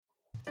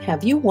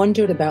Have you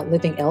wondered about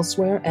living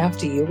elsewhere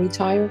after you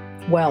retire?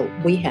 Well,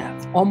 we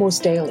have,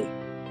 almost daily.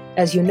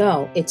 As you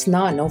know, it's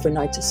not an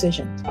overnight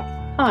decision.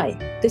 Hi,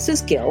 this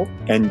is Gil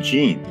and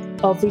Gene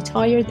of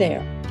Retire There,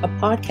 a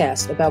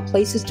podcast about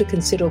places to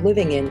consider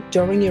living in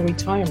during your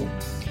retirement.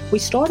 We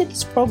started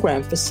this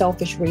program for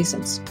selfish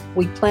reasons.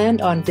 We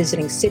planned on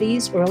visiting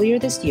cities earlier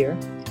this year,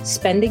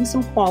 spending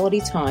some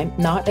quality time,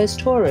 not as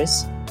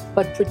tourists,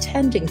 but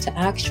pretending to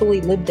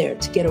actually live there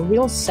to get a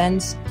real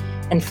sense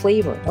and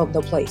flavor of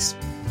the place.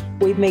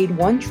 We made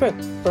one trip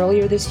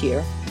earlier this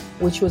year,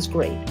 which was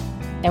great,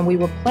 and we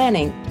were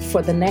planning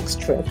for the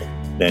next trip.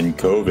 Then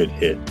COVID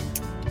hit.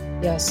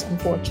 Yes,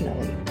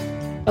 unfortunately.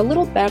 A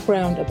little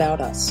background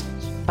about us.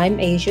 I'm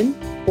Asian,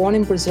 born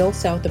in Brazil,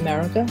 South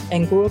America,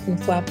 and grew up in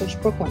Flatbush,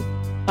 Brooklyn.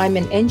 I'm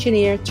an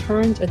engineer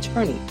turned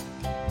attorney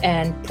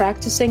and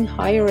practicing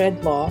higher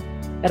ed law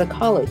at a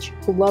college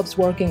who loves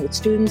working with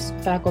students,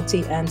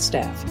 faculty, and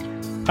staff.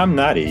 I'm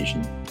not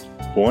Asian,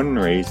 born and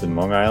raised in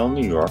Long Island,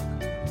 New York,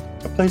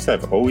 a place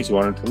I've always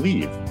wanted to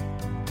leave.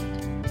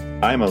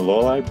 I'm a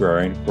law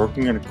librarian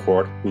working in a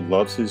court who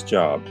loves his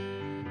job.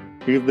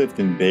 We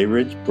lived in Bay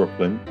Ridge,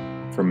 Brooklyn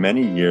for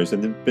many years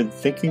and have been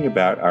thinking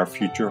about our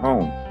future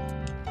home.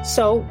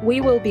 So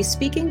we will be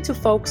speaking to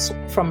folks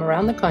from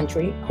around the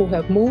country who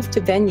have moved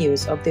to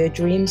venues of their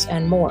dreams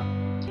and more,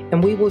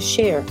 and we will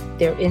share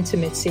their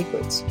intimate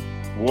secrets.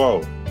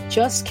 Whoa.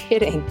 Just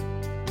kidding.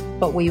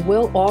 But we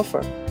will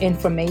offer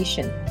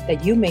information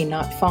that you may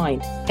not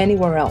find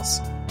anywhere else.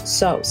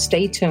 So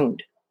stay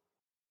tuned.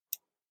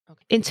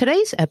 In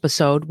today's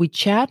episode, we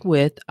chat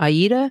with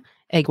Aida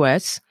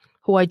Euges,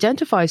 who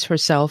identifies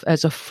herself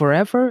as a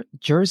forever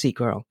Jersey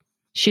girl.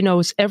 She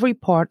knows every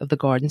part of the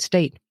Garden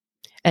State.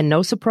 And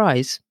no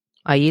surprise,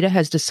 Aida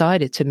has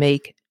decided to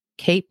make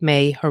Cape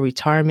May her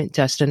retirement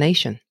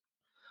destination.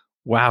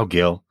 Wow,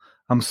 Gil.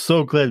 I'm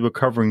so glad we're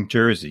covering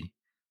Jersey.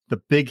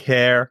 The big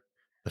hair,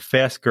 the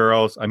fast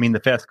cars,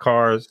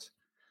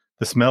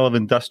 the smell of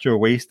industrial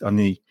waste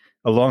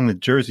along the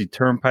Jersey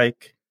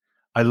Turnpike.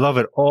 I love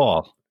it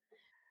all.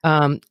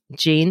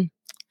 Gene,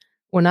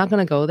 we're not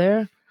going to go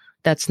there.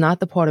 That's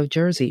not the part of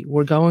Jersey.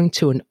 We're going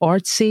to an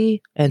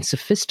artsy and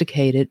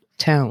sophisticated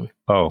town.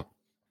 Oh.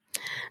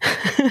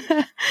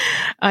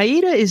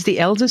 Aida is the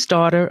eldest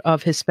daughter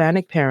of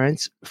Hispanic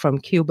parents from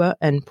Cuba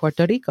and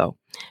Puerto Rico.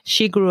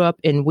 She grew up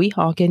in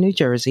Weehawken, New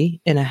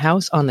Jersey, in a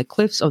house on the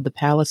cliffs of the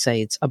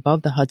Palisades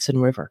above the Hudson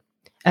River.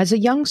 As a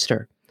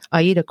youngster,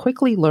 Aida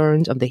quickly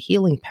learned of the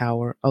healing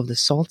power of the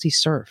salty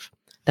surf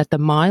that the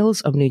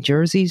miles of New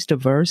Jersey's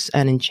diverse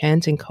and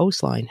enchanting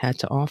coastline had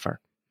to offer.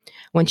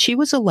 When she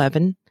was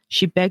 11,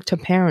 she begged her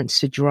parents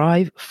to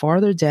drive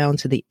farther down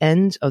to the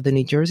end of the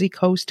New Jersey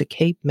coast to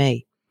Cape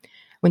May.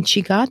 When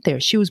she got there,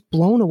 she was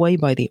blown away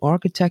by the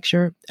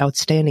architecture,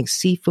 outstanding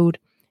seafood,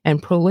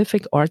 and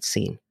prolific art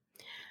scene.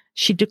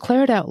 She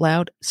declared out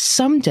loud,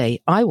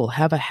 "Someday I will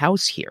have a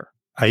house here."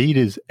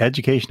 Aida's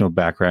educational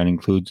background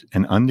includes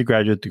an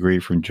undergraduate degree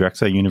from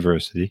Drexel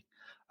University,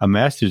 a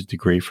master's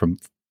degree from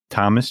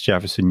Thomas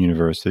Jefferson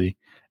University,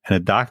 and a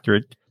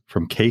doctorate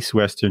from Case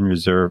Western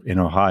Reserve in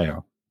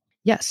Ohio.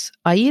 Yes,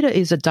 Aida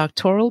is a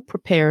doctoral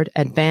prepared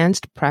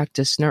advanced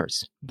practice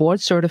nurse, board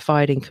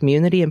certified in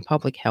community and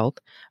public health,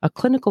 a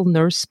clinical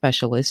nurse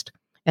specialist,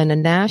 and a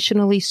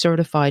nationally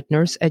certified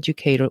nurse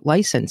educator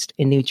licensed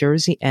in New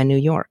Jersey and New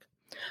York.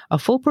 A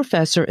full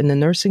professor in the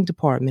nursing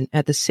department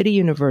at the City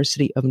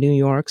University of New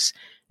York's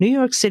New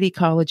York City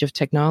College of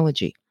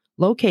Technology,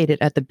 located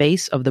at the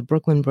base of the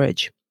Brooklyn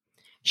Bridge.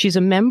 She's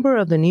a member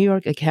of the New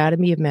York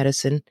Academy of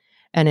Medicine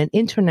and an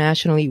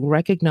internationally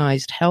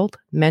recognized health,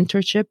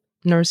 mentorship,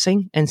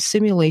 nursing, and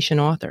simulation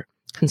author,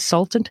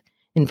 consultant,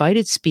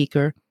 invited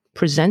speaker,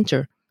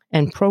 presenter,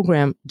 and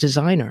program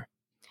designer.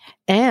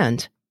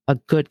 And a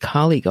good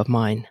colleague of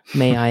mine,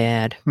 may I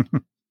add.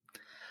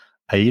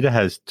 Aida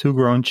has 2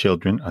 grown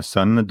children, a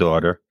son and a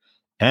daughter,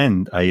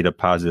 and Aida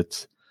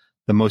posits,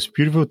 the most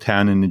beautiful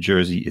town in New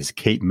Jersey is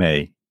Cape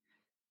May,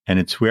 and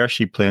it's where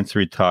she plans to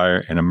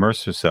retire and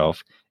immerse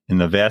herself in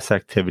the vast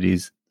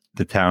activities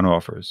the town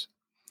offers,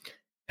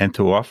 and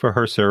to offer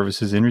her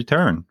services in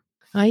return.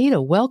 Aida,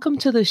 welcome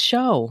to the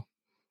show.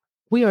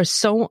 We are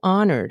so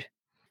honored.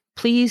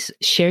 Please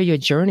share your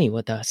journey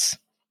with us.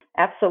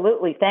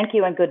 Absolutely. Thank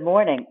you and good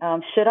morning.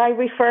 Should I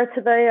refer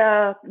to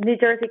the New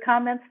Jersey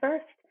comments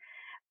first?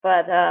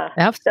 But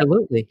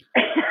absolutely.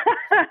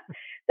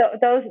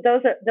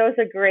 Those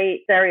are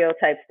great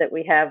stereotypes that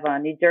we have.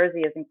 New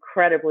Jersey is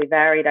incredibly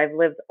varied. I've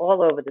lived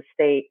all over the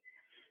state.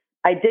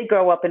 I did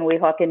grow up in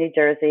Weehawken, New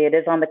Jersey. It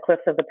is on the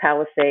cliffs of the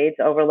Palisades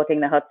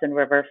overlooking the Hudson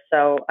River.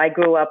 So I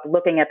grew up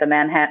looking at the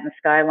Manhattan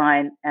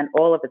skyline and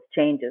all of its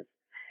changes.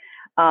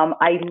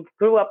 I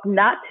grew up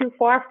not too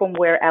far from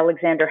where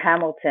Alexander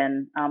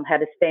Hamilton had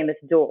his famous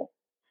duel.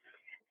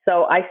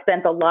 So I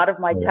spent a lot of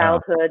my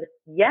childhood,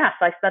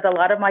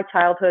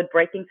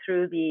 breaking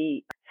through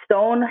the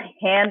stone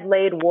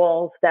hand-laid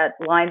walls that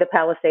line the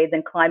Palisades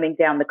and climbing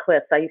down the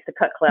cliffs. I used to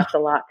cut class a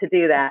lot to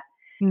do that.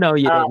 No,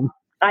 you didn't.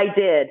 I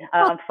did.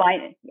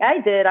 I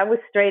did. I was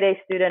straight A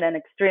student and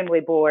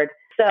extremely bored.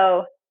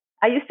 So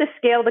I used to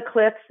scale the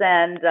cliffs,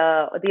 and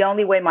the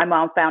only way my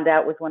mom found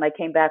out was when I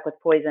came back with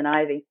poison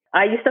ivy.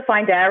 I used to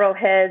find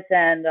arrowheads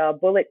and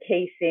bullet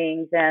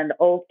casings and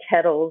old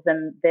kettles,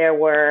 and there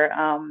were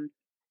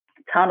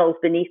tunnels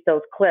beneath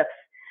those cliffs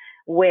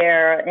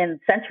where, in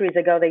centuries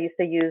ago, they used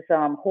to use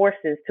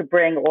horses to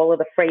bring all of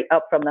the freight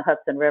up from the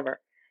Hudson River.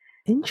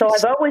 So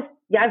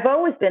I've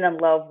always been in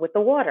love with the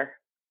water,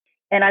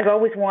 and I've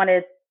always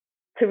wanted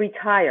to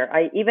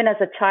retire. Even as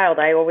a child,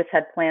 I always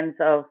had plans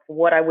of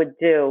what I would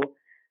do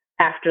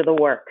after the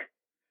work.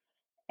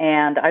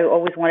 And I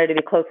always wanted to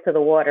be close to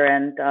the water,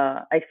 and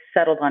I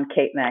settled on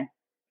Cape May.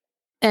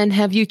 And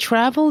have you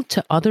traveled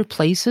to other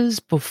places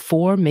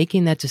before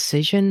making that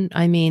decision?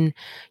 I mean,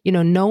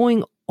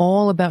 knowing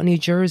all about New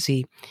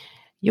Jersey,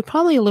 you're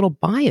probably a little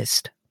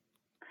biased.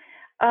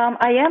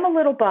 I am a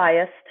little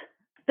biased.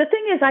 The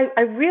thing is,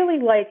 I really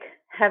like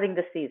having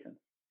the seasons.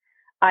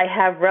 I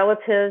have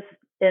relatives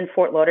in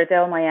Fort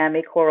Lauderdale,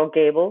 Miami, Coral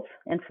Gables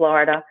in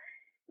Florida.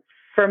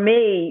 For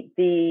me,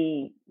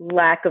 the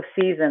lack of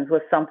seasons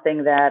was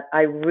something that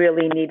I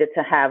really needed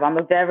to have. I'm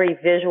a very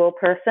visual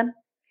person,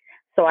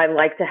 so I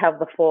like to have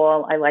the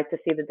fall. I like to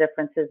see the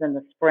differences in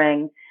the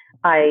spring.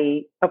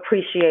 I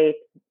appreciate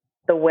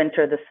the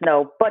winter, the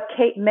snow. But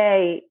Cape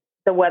May,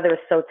 the weather is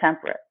so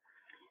temperate.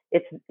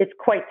 It's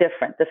quite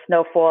different. The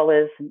snowfall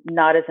is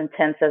not as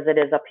intense as it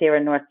is up here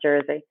in North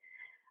Jersey.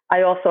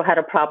 I also had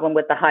a problem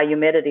with the high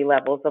humidity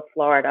levels of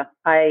Florida.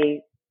 I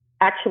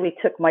actually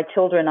took my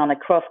children on a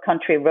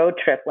cross-country road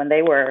trip when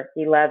they were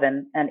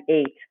 11 and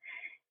 8.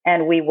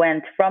 And we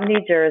went from New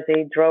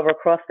Jersey, drove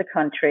across the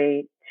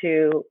country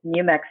to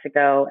New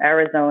Mexico,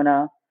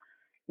 Arizona,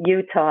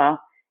 Utah,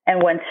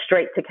 and went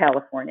straight to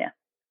California,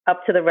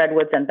 up to the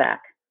Redwoods and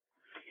back.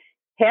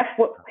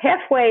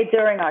 Halfway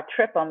during our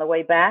trip on the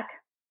way back,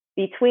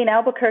 between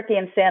Albuquerque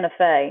and Santa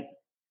Fe,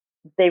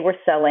 they were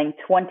selling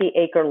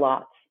 20-acre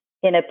lots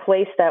in a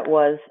place that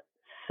was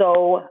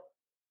so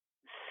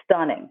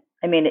stunning.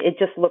 I mean, it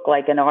just looked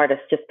like an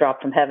artist just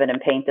dropped from heaven and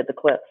painted the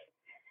cliffs.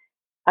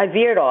 I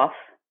veered off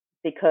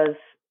because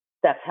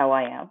that's how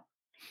I am,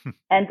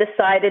 and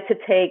decided to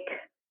take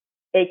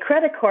a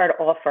credit card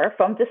offer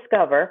from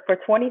Discover for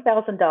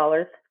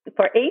 $20,000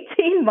 for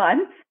 18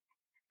 months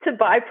to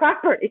buy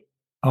property.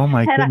 Oh,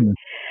 my goodness.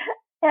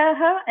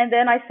 And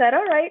then I said,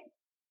 all right,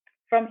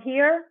 from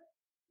here.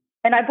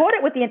 And I bought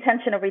it with the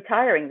intention of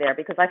retiring there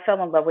because I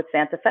fell in love with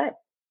Santa Fe.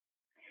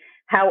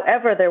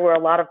 However, there were a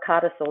lot of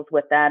codicils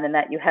with that, and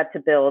that you had to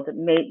build,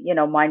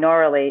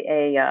 minorly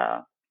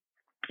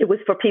it was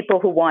for people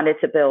who wanted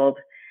to build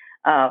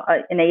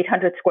an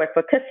 800 square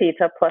foot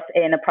casita plus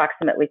an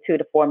approximately $2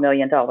 to $4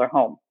 million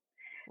home.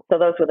 So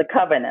those were the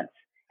covenants.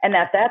 And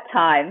at that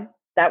time,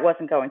 that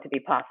wasn't going to be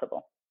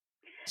possible.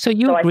 So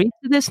you agreed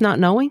to this not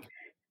knowing?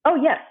 Oh,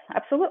 yes,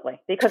 absolutely.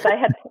 Because I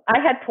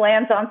had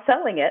plans on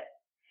selling it.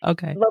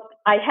 Okay. Look,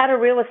 I had a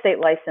real estate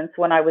license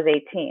when I was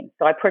 18.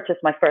 So I purchased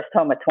my first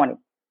home at 20.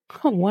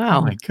 Oh, wow.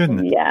 Oh, my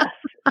goodness. Yes.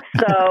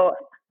 So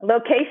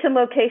location.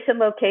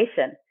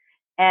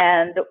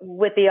 And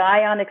with the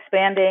eye on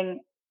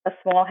expanding a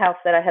small house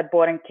that I had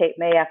bought in Cape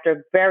May after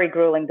a very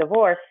grueling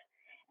divorce,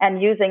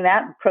 and using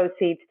that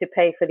proceeds to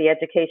pay for the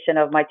education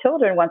of my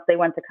children once they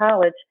went to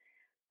college,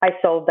 I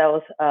sold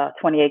those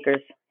 20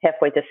 acres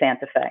halfway to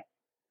Santa Fe.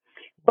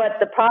 But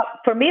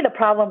for me, the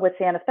problem with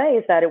Santa Fe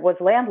is that it was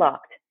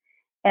landlocked,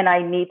 and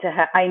I need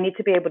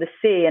to be able to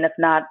see, and if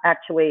not,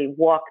 actually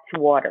walk to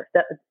water.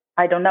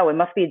 I don't know. It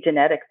must be a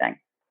genetic thing.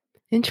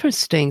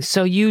 Interesting.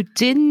 So you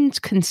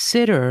didn't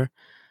consider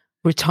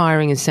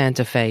retiring in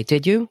Santa Fe,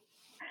 did you?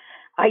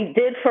 I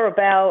did for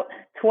about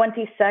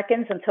 20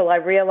 seconds until I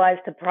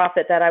realized the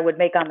profit that I would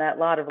make on that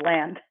lot of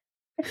land.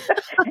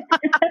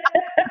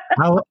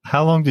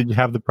 How long did you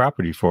have the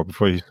property for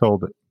before you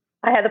sold it?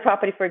 I had the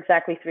property for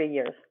exactly 3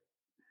 years.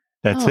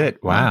 That's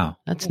it. Wow.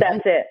 That's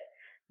nice. It.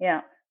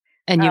 Yeah.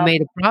 And you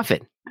made a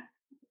profit.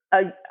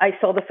 I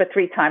sold it for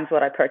 3 times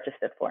what I purchased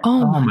it for.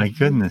 Oh my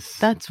goodness.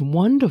 That's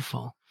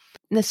wonderful.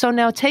 So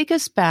now take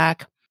us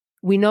back.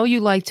 We know you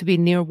like to be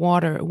near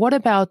water. What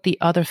about the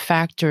other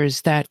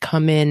factors that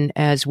come in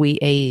as we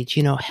age,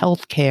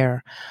 healthcare,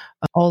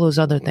 all those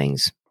other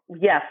things?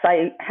 Yes.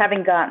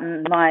 Having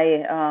gotten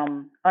my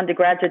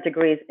undergraduate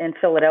degrees in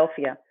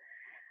Philadelphia,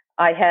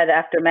 I had,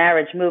 after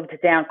marriage, moved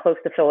down close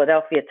to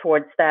Philadelphia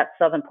towards that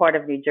southern part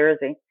of New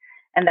Jersey.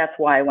 And that's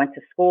why I went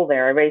to school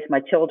there. I raised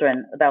my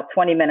children about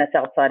 20 minutes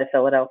outside of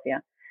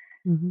Philadelphia.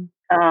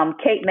 Mm-hmm.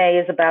 Cape May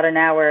is about an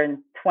hour and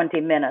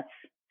 20 minutes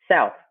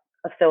south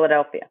of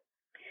Philadelphia.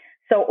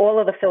 So all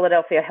of the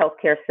Philadelphia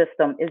healthcare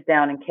system is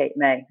down in Cape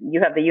May.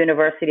 You have the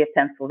University of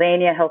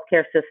Pennsylvania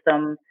healthcare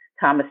system,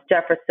 Thomas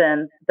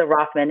Jefferson, the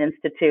Rothman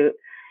Institute,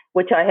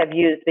 which I have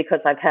used because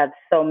I've had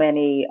so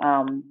many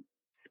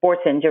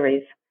sports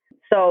injuries.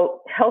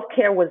 So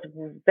healthcare was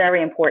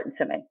very important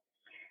to me.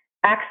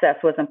 Access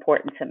was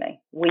important to me.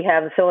 We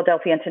have the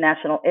Philadelphia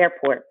International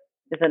Airport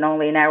is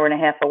only an hour and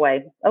a half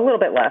away, a little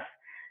bit less.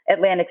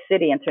 Atlantic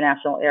City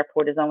International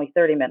Airport is only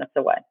 30 minutes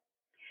away.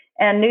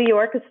 And New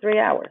York is 3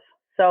 hours.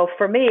 So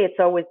for me, it's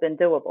always been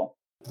doable.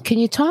 Can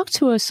you talk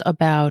to us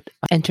about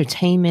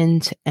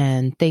entertainment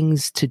and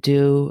things to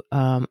do?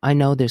 I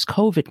know there's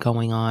COVID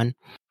going on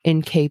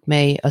in Cape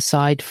May,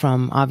 aside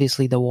from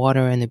obviously the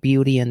water and the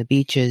beauty and the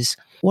beaches.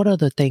 What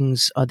other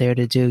things are there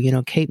to do? You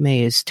know, Cape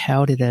May is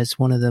touted as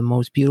one of the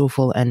most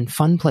beautiful and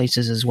fun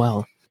places as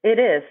well. It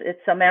is.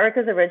 It's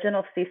America's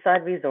original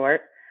seaside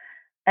resort,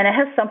 and it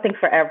has something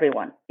for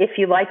everyone. If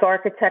you like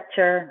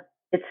architecture,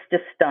 it's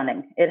just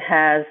stunning. It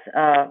has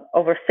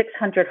over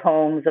 600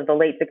 homes of the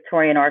late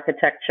Victorian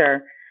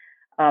architecture.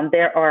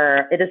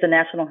 It is a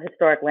National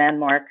Historic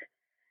Landmark.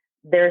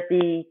 There's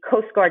the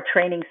Coast Guard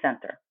Training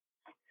Center.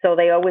 So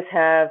they always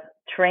have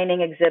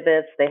training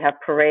exhibits. They have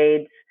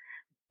parades.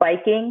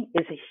 Biking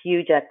is a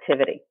huge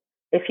activity.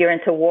 If you're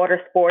into water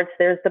sports,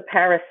 there's the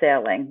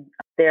parasailing.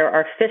 There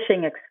are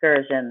fishing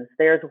excursions.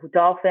 There's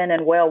dolphin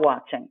and whale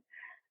watching.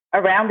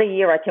 Around the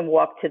year, I can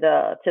walk to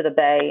the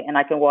bay and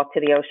I can walk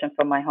to the ocean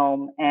from my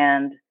home,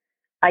 and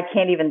I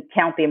can't even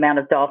count the amount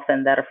of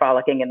dolphins that are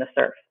frolicking in the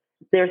surf.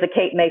 There's a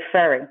Cape May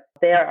ferry.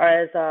 There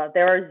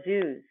are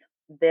zoos.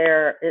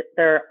 There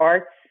are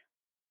arts,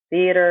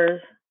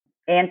 theaters,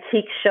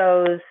 antique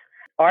shows,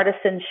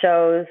 artisan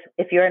shows.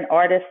 If you're an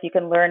artist, you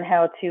can learn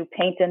how to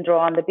paint and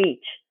draw on the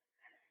beach.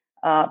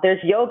 There's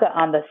yoga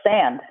on the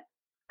sand.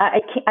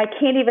 I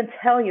can't even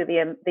tell you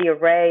the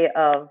array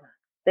of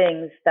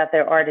things that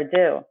there are to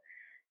do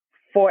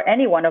for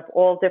anyone of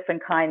all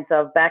different kinds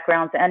of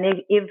backgrounds.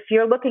 And if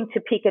you're looking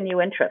to pique a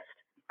new interest,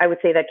 I would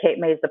say that Cape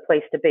May is the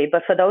place to be.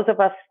 But for those of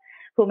us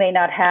who may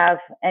not have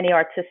any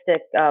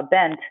artistic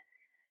bent,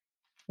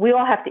 we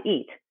all have to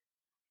eat.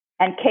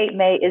 And Cape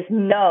May is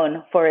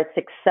known for its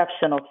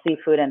exceptional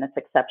seafood and its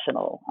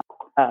exceptional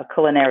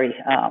culinary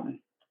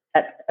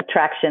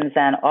attractions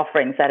and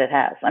offerings that it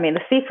has. I mean,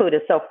 the seafood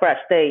is so fresh.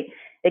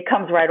 It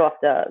comes right off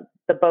the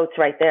boats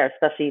right there,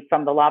 especially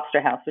from the Lobster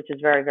House, which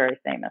is very, very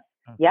famous.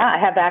 Yeah, I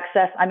have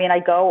access. I mean, I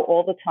go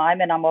all the time,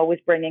 and I'm always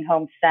bringing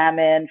home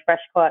salmon, fresh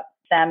caught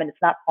salmon. It's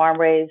not farm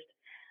raised.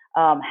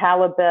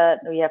 Halibut.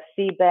 We have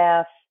sea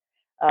bass,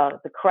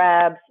 the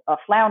crabs,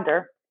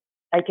 flounder.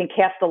 I can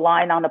cast a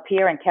line on the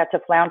pier and catch a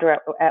flounder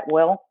at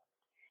will.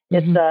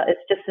 Mm-hmm.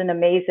 It's just an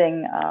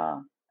amazing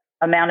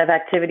amount of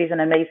activities, an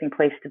amazing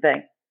place to be.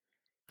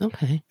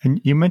 Okay.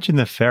 And you mentioned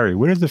the ferry.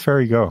 Where does the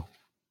ferry go?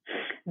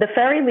 The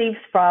ferry leaves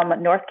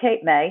from North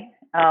Cape May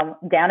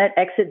down at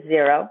exit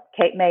 0.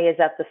 Cape May is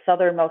at the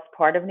southernmost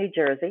part of New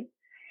Jersey,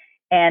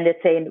 and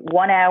it's a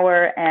 1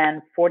 hour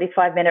and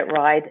 45-minute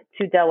ride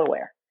to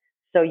Delaware.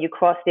 So you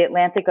cross the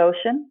Atlantic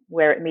Ocean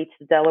where it meets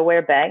the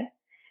Delaware Bay,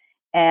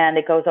 and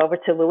it goes over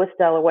to Lewis,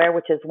 Delaware,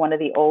 which is one of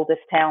the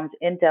oldest towns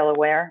in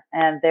Delaware.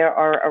 And there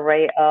are an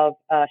array of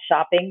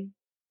shopping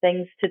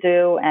things to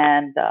do.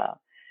 And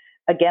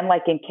again,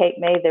 like in Cape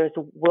May, there's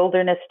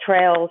wilderness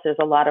trails. There's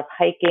a lot of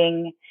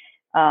hiking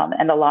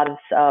and a lot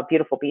of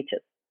beautiful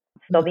beaches.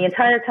 So the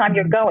entire time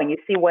you're going, you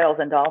see whales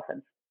and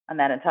dolphins on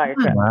that entire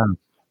trip. Wow.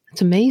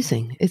 It's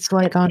amazing. It's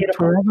like on a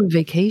forever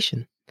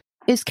vacation.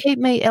 Is Cape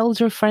May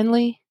elder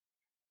friendly?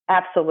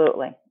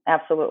 Absolutely.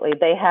 Absolutely.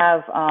 They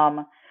have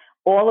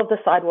all of the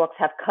sidewalks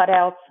have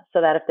cutouts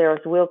so that if there's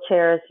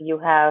wheelchairs, you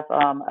have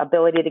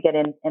ability to get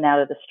in and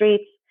out of the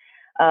streets.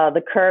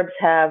 The curbs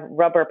have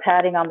rubber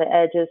padding on the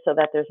edges so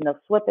that there's no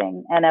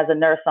slipping. And as a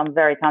nurse, I'm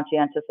very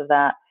conscientious of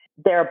that.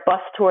 There are bus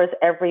tours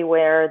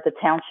everywhere. The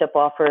township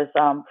offers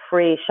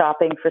free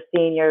shopping for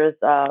seniors,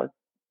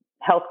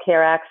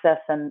 healthcare access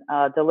and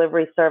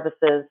delivery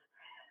services.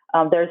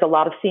 There's a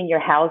lot of senior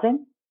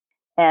housing.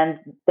 And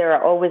there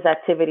are always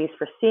activities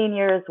for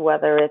seniors,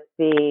 whether it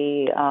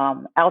be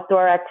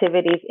outdoor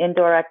activities,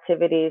 indoor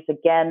activities,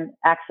 again,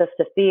 access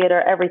to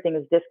theater, everything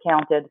is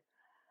discounted.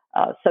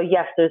 So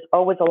yes, there's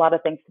always a lot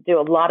of things to do,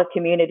 a lot of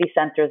community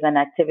centers and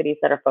activities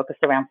that are focused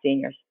around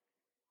seniors.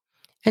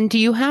 And do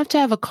you have to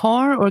have a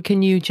car, or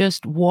can you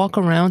just walk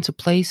around to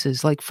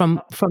places? Like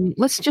from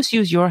let's just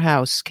use your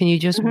house. Can you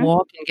just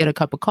walk and get a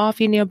cup of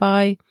coffee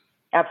nearby?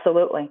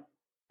 Absolutely.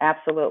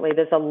 Absolutely.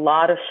 There's a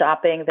lot of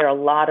shopping. There are a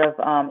lot of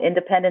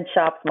independent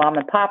shops, mom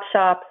and pop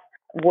shops,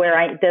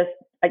 where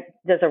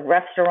there's a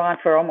restaurant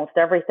for almost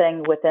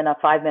everything within a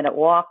 5-minute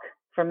walk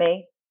for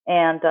me.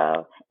 And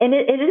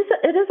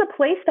it is a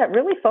place that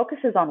really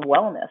focuses on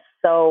wellness.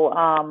 So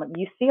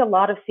you see a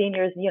lot of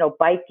seniors,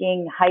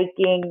 biking,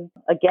 hiking,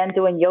 again,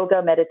 doing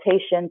yoga,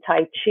 meditation,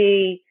 Tai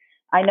Chi.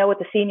 I know at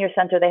the senior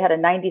center, they had a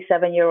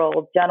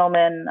 97-year-old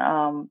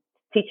gentleman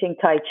teaching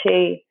Tai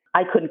Chi.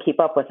 I couldn't keep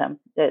up with him,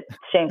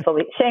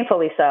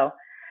 shamefully so.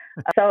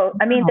 So,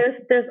 I mean,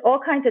 there's all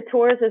kinds of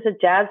tours. There's a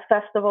jazz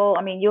festival.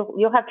 I mean,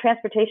 you'll have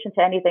transportation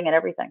to anything and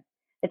everything.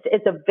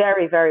 It's a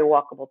very, very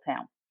walkable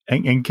town.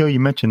 And Gil, you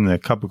mentioned the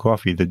cup of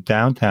coffee. The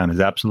downtown is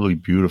absolutely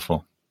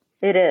beautiful.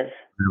 It is.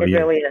 It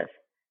really is.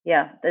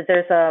 Yeah.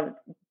 There's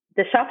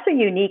the shops are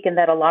unique in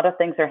that a lot of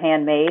things are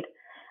handmade.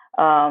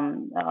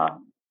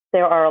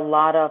 There are a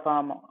lot of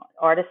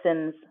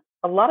artisans.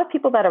 A lot of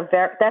people that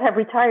have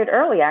retired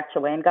early,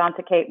 actually, and gone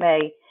to Cape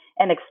May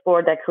and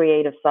explored that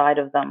creative side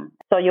of them.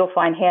 So you'll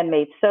find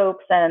handmade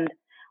soaps and,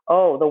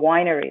 the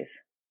wineries.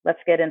 Let's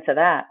get into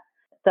that.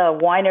 The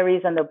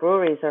wineries and the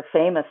breweries are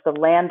famous. The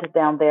land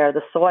down there,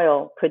 the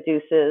soil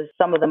produces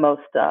some of the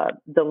most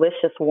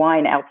delicious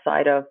wine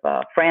outside of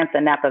France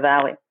and Napa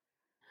Valley.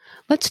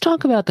 Let's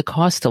talk about the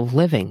cost of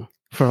living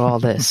for all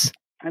this.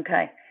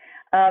 Okay.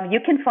 You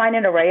can find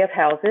an array of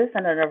houses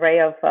and an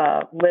array of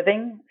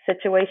living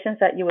situations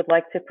that you would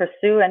like to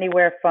pursue,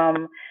 anywhere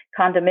from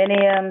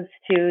condominiums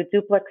to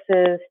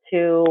duplexes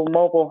to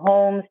mobile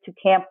homes to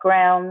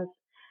campgrounds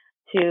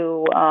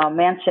to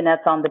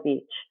mansionettes on the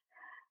beach.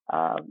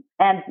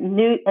 And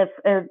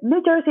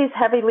New Jersey is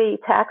heavily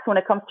taxed when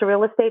it comes to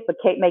real estate, but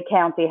Cape May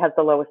County has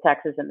the lowest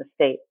taxes in the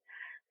state.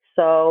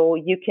 So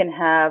you can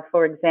have,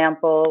 for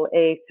example,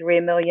 a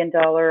 $3 million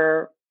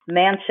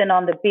mansion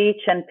on the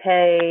beach and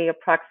pay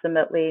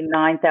approximately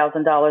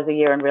 $9,000 a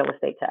year in real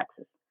estate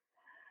taxes.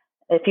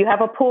 If you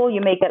have a pool,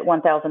 you may get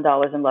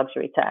 $1,000 in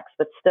luxury tax,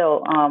 but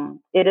still,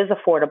 it is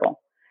affordable.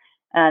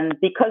 And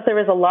because there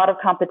is a lot of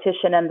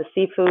competition and the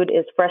seafood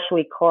is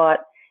freshly caught,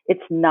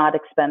 it's not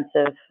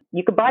expensive.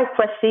 You could buy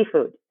fresh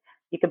seafood.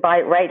 You could buy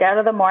it right out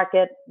of the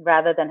market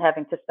rather than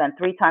having to spend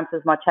 3 times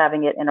as much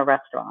having it in a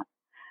restaurant.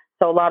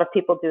 So a lot of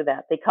people do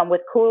that. They come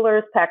with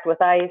coolers packed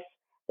with ice.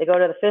 They go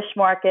to the fish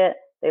market.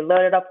 They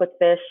load it up with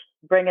fish,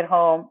 bring it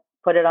home,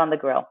 put it on the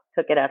grill,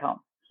 cook it at home.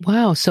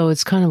 Wow. So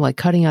it's kind of like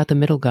cutting out the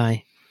middle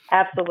guy.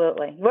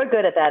 Absolutely. We're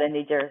good at that in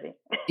New Jersey.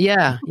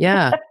 Yeah.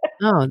 Yeah.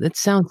 Oh, that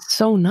sounds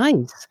so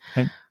nice.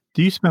 And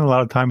do you spend a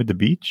lot of time at the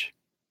beach?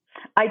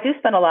 I do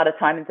spend a lot of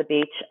time at the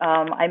beach.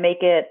 I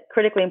make it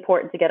critically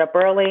important to get up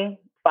early,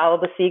 follow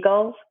the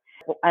seagulls,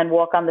 and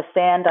walk on the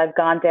sand. I've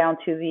gone down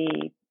to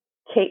the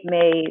Cape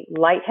May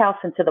Lighthouse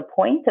and to the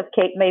point of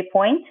Cape May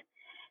Point,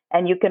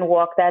 and you can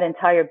walk that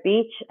entire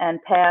beach and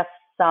pass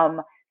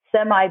some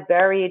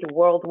semi-buried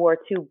World War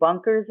II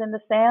bunkers in the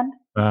sand.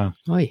 Wow.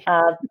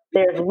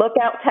 There's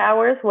lookout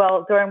towers.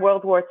 Well, during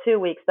World War II,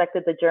 we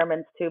expected the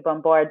Germans to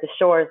bombard the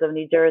shores of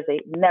New Jersey.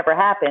 It never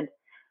happened,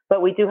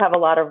 but we do have a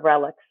lot of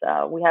relics.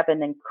 We have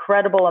an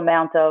incredible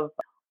amount of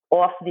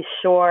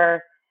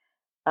off-the-shore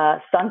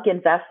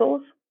sunken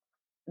vessels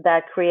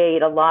that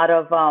create a lot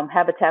of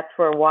habitats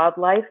for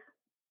wildlife.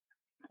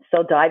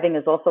 So diving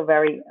is also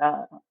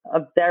a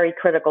very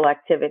critical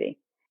activity.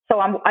 So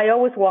I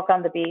always walk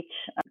on the beach,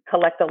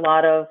 collect a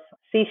lot of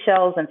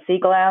seashells and sea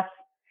glass,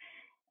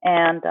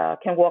 and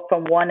can walk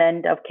from one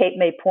end of Cape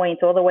May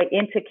Point all the way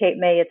into Cape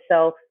May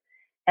itself,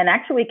 and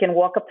actually can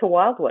walk up to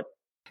Wildwood.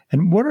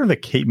 And what are the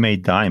Cape May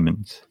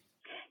diamonds?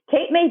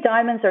 Cape May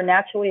diamonds are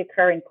naturally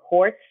occurring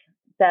quartz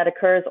that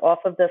occurs off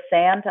of the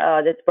sand.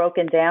 That's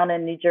broken down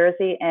in New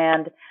Jersey,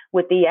 and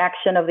with the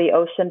action of the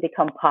ocean,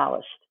 become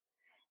polished.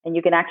 And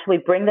you can actually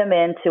bring them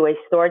into a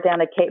store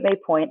down at Cape May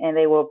Point, and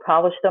they will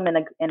polish them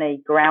in a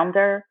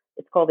grounder.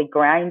 It's called a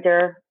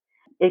grinder.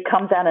 It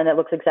comes out and it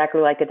looks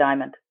exactly like a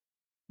diamond.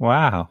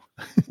 Wow.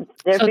 So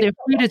they're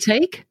free to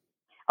take?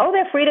 Oh,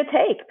 they're free to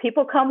take.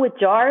 People come with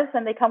jars,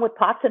 and they come with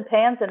pots and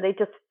pans, and they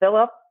just fill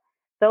up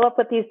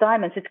with these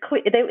diamonds. It's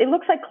clear. It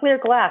looks like clear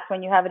glass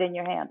when you have it in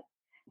your hand.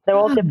 They're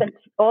all different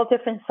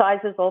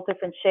sizes, all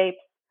different shapes.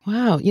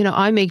 Wow.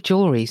 I make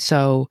jewelry,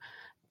 so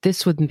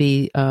this would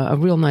be a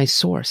real nice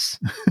source.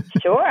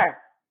 Sure.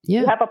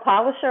 Yeah. You have a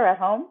polisher at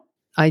home?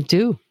 I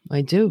do.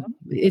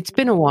 It's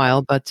been a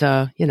while, but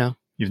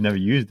You've never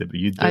used it, but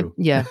you do.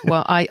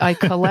 Well, I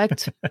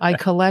collect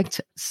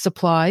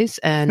supplies,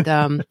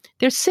 and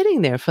they're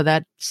sitting there for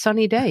that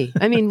sunny day.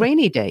 I mean,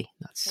 rainy day,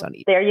 not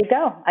sunny. There you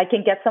go. I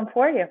can get some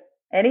for you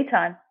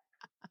anytime.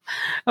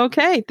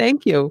 Okay,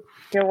 thank you.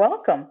 You're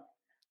welcome.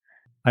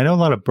 I know a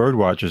lot of bird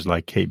watchers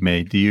like Cape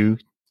May. Do you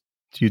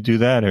do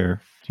that, or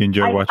do you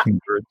enjoy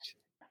watching birds?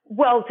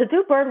 Well, to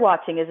do bird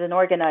watching is an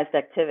organized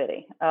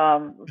activity.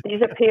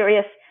 These are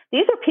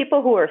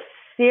people who are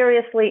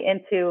seriously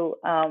into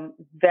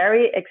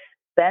very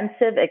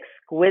expensive,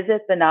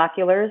 exquisite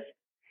binoculars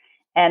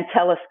and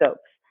telescopes.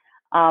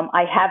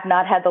 I have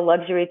not had the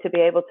luxury to be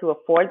able to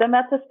afford them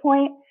at this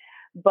point,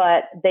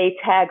 but they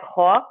tag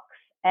hawks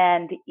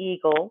and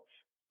eagles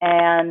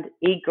and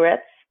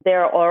egrets.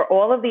 There are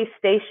all of these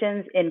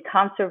stations in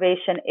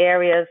conservation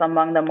areas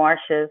among the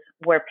marshes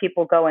where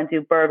people go and do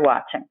bird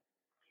watching.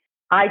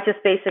 I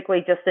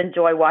basically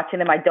enjoy watching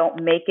them. I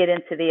don't make it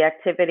into the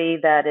activity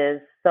that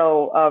is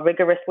so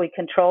rigorously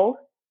controlled.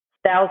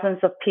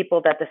 Thousands of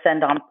people that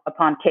descend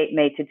upon Cape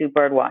May to do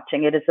bird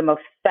watching. It is the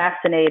most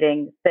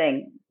fascinating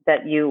thing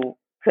that you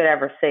could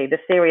ever see, the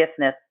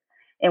seriousness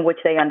in which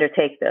they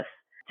undertake this.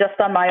 Just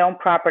on my own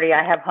property,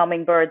 I have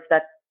hummingbirds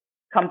that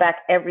come back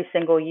every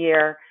single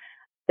year.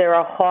 There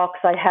are hawks.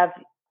 I've had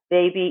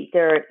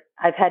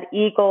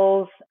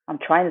eagles. I'm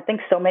trying to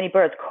think, so many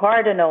birds,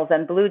 cardinals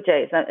and blue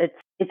jays.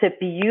 It's a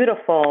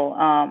beautiful,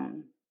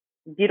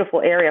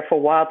 beautiful area for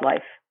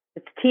wildlife.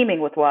 It's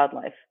teeming with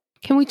wildlife.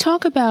 Can we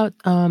talk about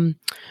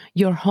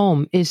your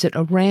home? Is it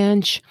a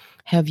ranch?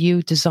 Have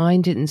you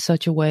designed it in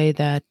such a way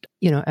that,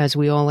 as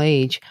we all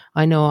age,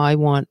 I know I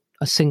want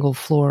a single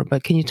floor,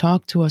 but can you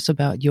talk to us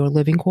about your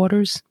living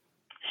quarters?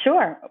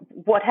 Sure.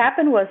 What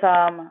happened was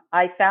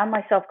I found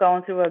myself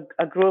going through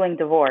a grueling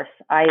divorce.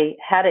 I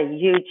had a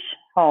huge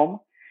home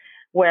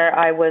where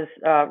I was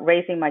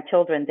raising my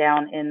children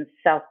down in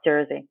South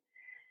Jersey.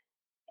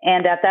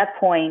 And at that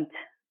point,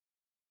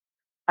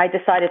 I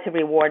decided to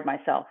reward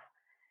myself.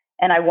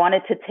 And I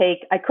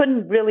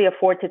couldn't really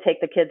afford to take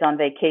the kids on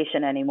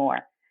vacation anymore.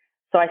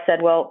 So I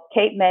said, well,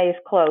 Cape May is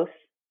close.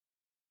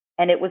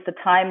 And it was the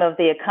time of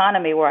the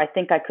economy where I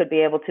think I could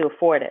be able to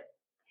afford it.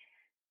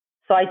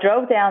 So I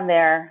drove down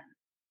there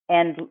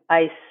and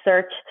I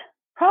searched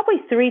probably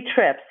 3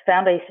 trips,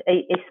 found a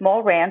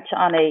small ranch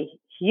on a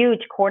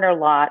huge corner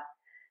lot,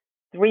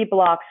 3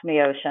 blocks from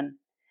the ocean,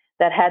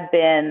 that had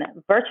been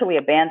virtually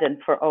abandoned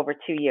for over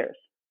 2 years.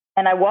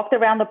 And I walked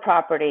around the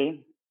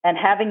property, and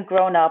having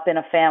grown up in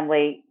a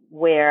family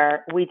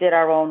where we did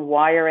our own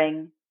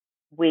wiring,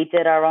 we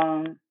did our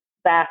own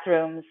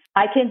bathrooms.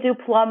 I can do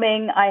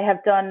plumbing. I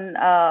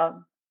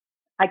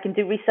can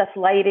do recessed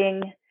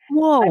lighting.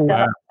 Whoa.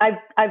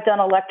 I've done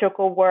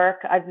electrical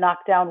work. I've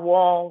knocked down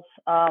walls.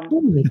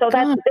 So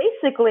that's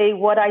basically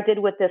what I did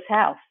with this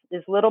house.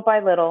 Is little by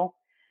little,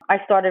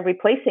 I started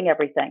replacing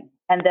everything.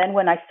 And then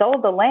when I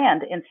sold the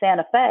land in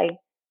Santa Fe,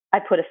 I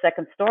put a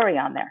second story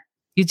on there.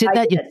 You did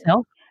that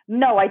yourself?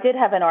 No, I did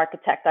have an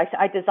architect.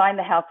 I designed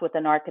the house with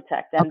an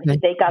architect, and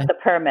they got the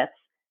permits.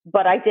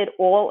 But I did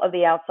all of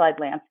the outside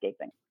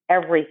landscaping,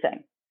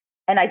 everything.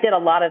 And I did a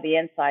lot of the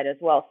inside as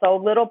well. So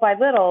little by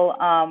little,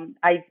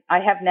 I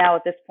have now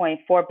at this point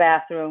 4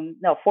 bathrooms,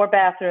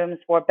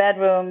 4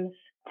 bedrooms,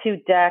 2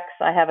 decks.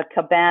 I have a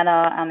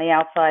cabana on the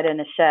outside and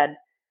a shed.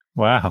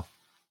 Wow.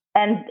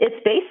 And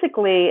it's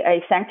basically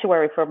a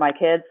sanctuary for my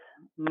kids,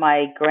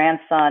 my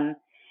grandson,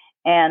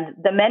 and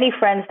the many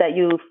friends that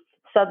you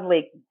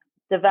suddenly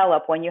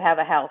develop when you have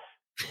a house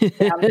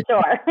down the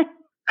shore.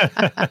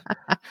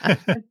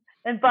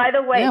 And by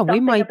the way,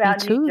 something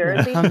about New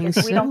Jersey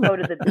is we don't go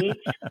to the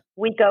beach.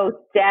 We go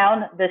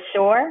down the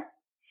shore.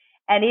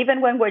 And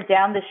even when we're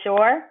down the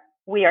shore,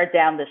 we are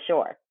down the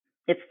shore.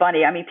 It's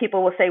funny. I mean,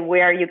 people will say,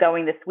 where are you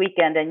going this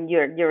weekend? And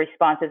your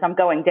response is, I'm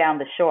going down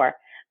the shore.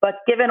 But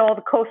given all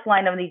the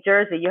coastline of New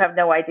Jersey, you have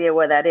no idea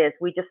where that is.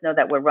 We just know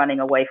that we're running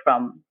away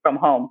from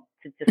home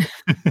to just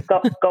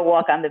go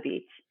walk on the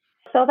beach.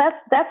 So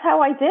that's how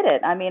I did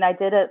it. I mean, I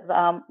did it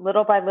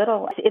little by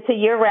little. It's a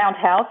year-round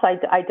house.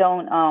 I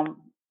don't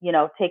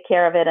take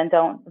care of it and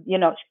don't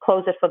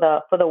close it for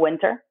the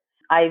winter.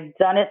 I've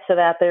done it so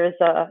that there's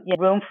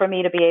room for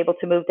me to be able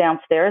to move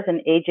downstairs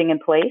and aging in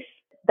place.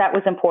 That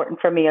was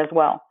important for me as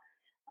well.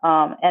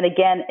 And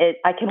again,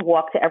 I can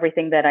walk to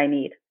everything that I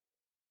need,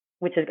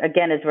 which is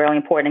really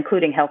important,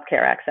 including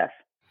healthcare access.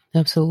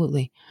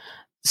 Absolutely.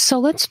 So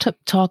let's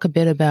talk a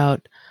bit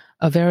about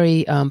a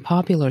very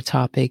popular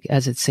topic,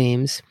 as it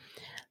seems,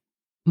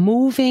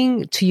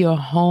 moving to your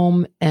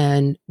home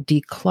and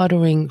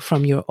decluttering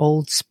from your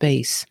old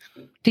space.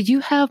 Did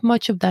you have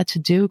much of that to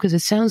do? Because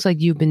it sounds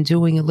like you've been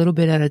doing a little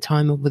bit at a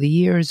time over the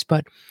years,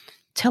 but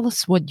tell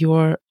us what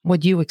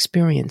you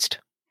experienced.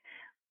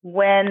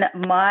 When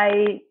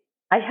I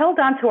held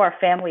on to our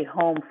family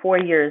home 4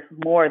 years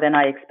more than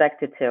I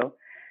expected to,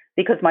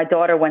 because my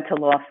daughter went to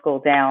law school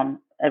down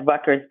at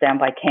Rutgers down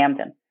by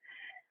Camden.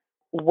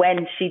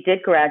 When she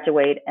did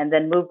graduate and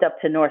then moved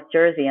up to North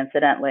Jersey,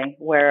 incidentally,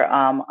 where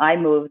I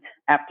moved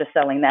after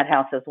selling that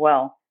house as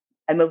well.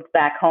 I moved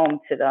back home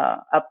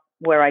to up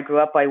where I grew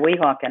up by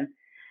Weehawken.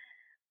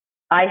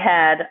 I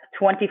had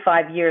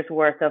 25 years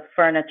worth of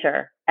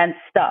furniture and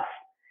stuff.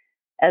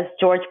 As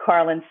George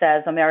Carlin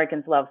says,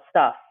 Americans love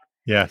stuff.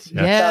 Yes.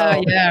 Yeah,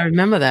 I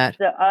remember that.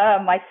 So,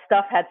 my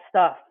stuff had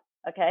stuff.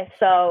 Okay.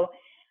 So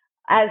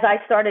as I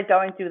started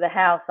going through the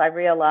house, I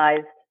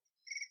realized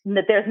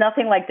that there's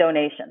nothing like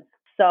donations.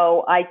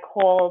 So I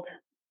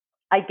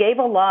gave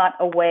a lot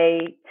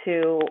away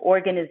to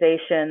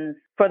organizations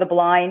for the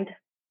blind,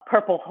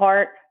 Purple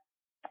Heart,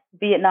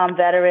 Vietnam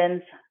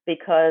veterans,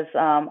 because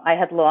I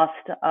had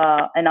lost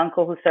an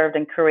uncle who served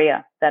in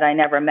Korea that I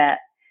never met.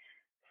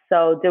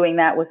 So doing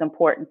that was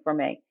important for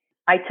me.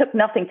 I took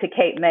nothing to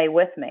Cape May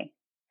with me,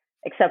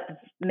 except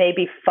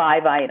maybe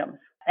 5 items.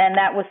 And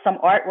that was some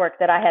artwork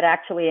that I had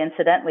actually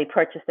incidentally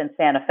purchased in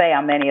Santa Fe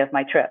on many of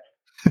my trips.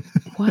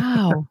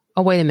 Wow.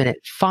 Oh, wait a minute.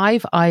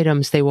 5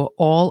 items. They were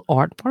all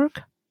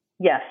artwork?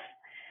 Yes.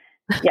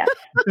 3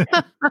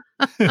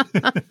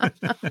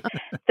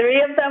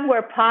 of them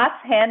were pots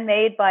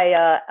handmade by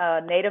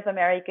a Native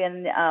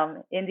American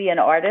Indian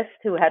artist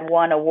who had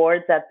won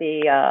awards at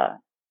the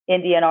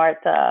Indian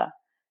art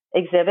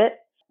exhibit.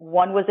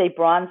 One was a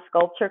bronze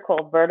sculpture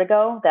called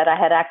Vertigo that I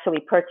had actually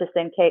purchased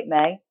in Cape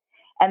May.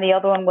 And the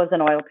other one was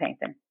an oil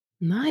painting.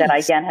 Nice. That I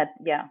again had,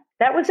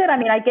 that was it. I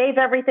mean, I gave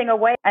everything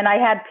away, and I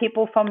had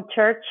people from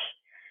church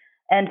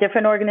and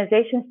different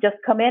organizations just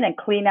come in and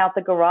clean out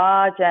the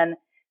garage. And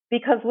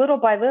because little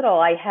by little,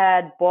 I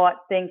had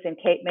bought things in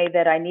Cape May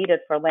that I needed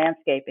for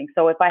landscaping.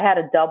 So if I had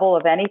a double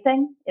of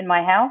anything in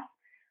my house,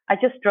 I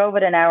just drove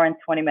it an hour and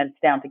 20 minutes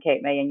down to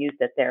Cape May and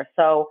used it there.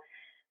 So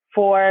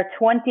for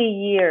 20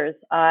 years,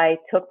 I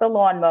took the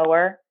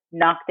lawnmower,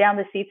 knocked down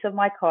the seats of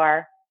my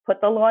car, put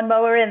the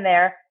lawnmower in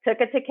there, took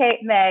it to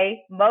Cape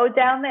May, mowed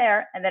down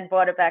there, and then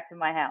brought it back to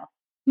my house.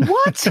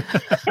 What?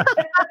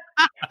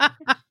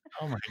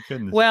 Oh my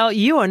goodness. Well,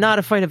 you are not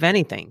afraid of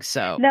anything,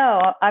 so.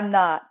 No, I'm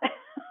not.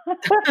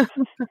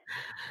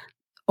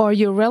 Are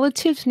your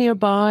relatives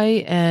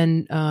nearby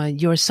and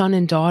your son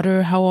and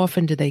daughter, how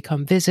often do they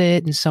come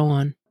visit and so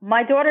on?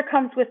 My daughter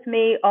comes with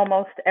me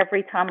almost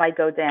every time I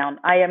go down.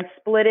 I am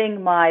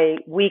splitting my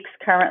weeks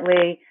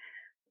currently,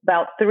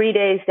 about 3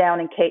 days down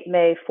in Cape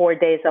May, 4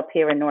 days up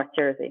here in North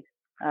Jersey,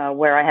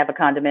 where I have a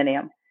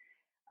condominium.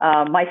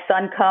 My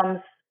son comes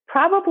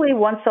probably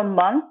once a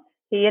month.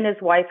 He and his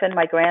wife and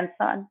my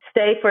grandson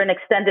stay for an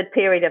extended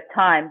period of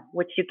time,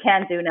 which you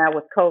can do now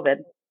with COVID,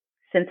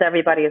 since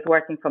everybody is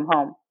working from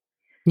home.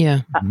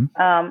 Yeah.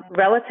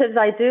 Relatives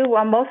I do.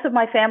 Well, most of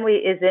my family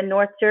is in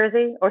North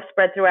Jersey or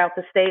spread throughout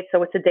the state,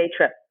 so it's a day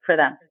trip for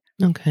them.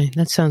 Okay,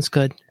 that sounds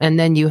good. And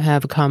then you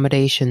have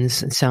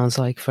accommodations, it sounds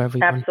like, for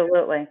everyone.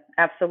 Absolutely.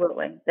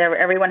 Absolutely.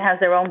 Everyone has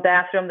their own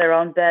bathroom, their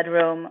own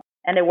bedroom,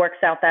 and it works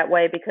out that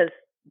way because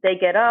they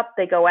get up,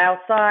 they go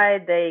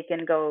outside, they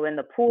can go in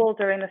the pool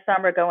during the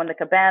summer, go in the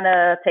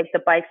cabana, take the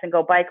bikes and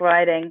go bike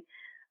riding,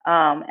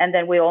 and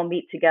then we all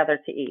meet together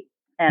to eat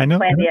and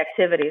plan the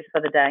activities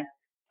for the day.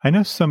 I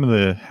know some of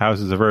the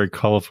houses are very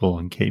colorful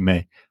in Cape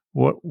May.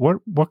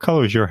 What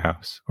color is your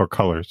house or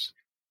colors?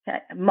 Okay.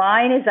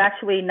 Mine is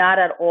actually not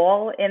at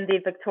all in the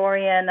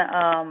Victorian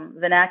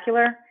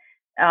vernacular.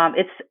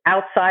 It's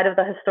outside of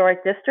the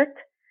historic district,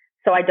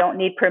 so I don't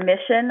need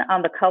permission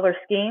on the color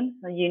scheme.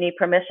 You need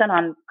permission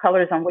on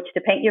colors on which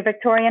to paint your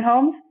Victorian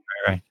homes.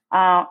 Right.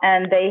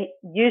 And they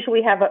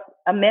usually have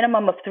a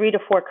minimum of 3 to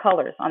 4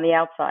 colors on the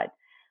outside.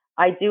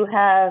 I do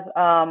have,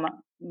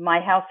 my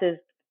house is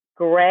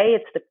gray.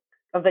 It's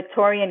a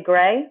Victorian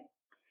gray.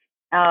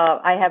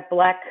 I have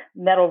black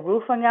metal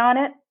roofing on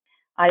it.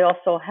 I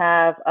also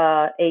have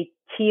a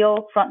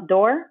teal front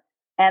door,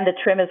 and the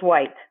trim is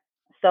white.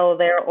 So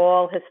they're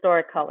all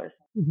historic colors.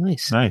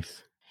 Nice.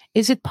 Nice.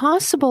 Is it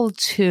possible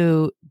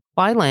to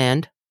buy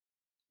land,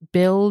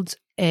 build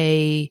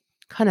a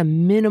kind of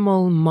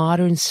minimal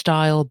modern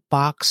style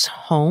box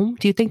home?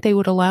 Do you think they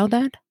would allow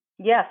that?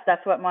 Yes,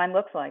 that's what mine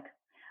looks like.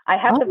 I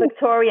have the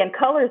Victorian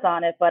colors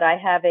on it, but I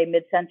have a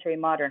mid-century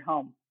modern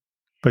home.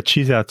 But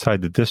she's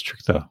outside the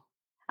district, though.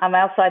 I'm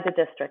outside the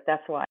district.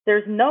 That's why.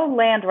 There's no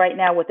land right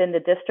now within the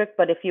district,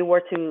 but if you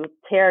were to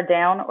tear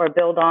down or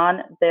build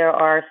on, there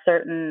are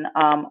certain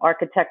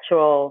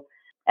architectural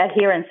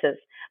adherences.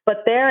 But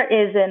there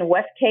is in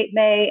West Cape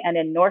May and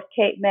in North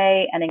Cape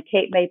May and in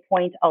Cape May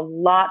Point a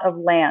lot of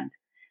land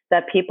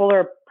that people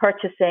are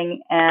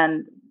purchasing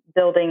and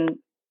building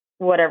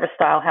whatever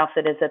style house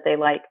it is that they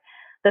like.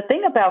 The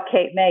thing about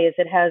Cape May is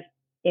it has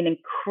an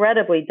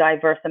incredibly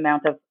diverse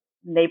amount of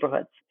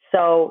neighborhoods.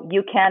 So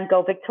you can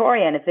go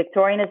Victorian. If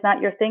Victorian is not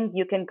your thing,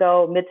 you can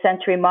go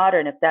mid-century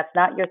modern. If that's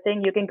not your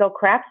thing, you can go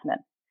craftsman.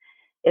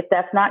 If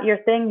that's not your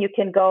thing, you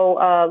can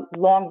go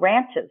long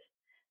ranches.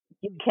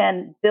 You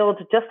can build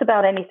just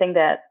about anything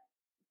that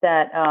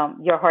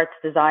your heart's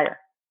desire.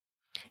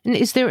 And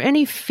is there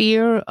any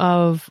fear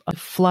of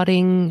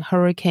flooding,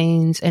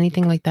 hurricanes,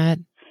 anything like that?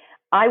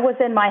 I was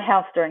in my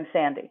house during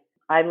Sandy.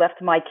 I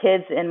left my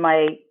kids in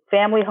my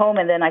family home,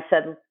 and then I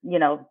said,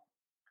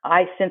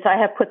 since I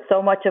have put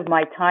so much of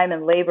my time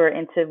and labor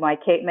into my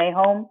Cape May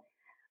home,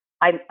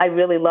 I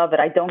really love it.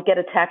 I don't get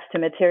attached to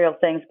material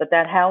things, but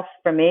that house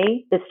for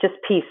me, it's just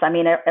peace. I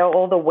mean,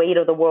 all the weight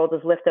of the world is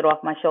lifted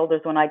off my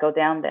shoulders when I go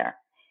down there.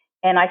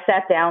 And I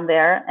sat down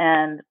there,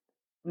 and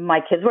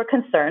my kids were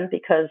concerned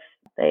because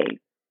they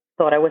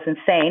thought I was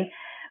insane,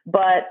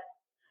 but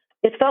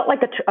it felt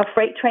like a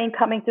freight train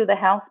coming through the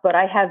house. But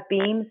I have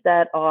beams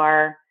that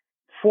are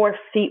 4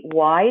 feet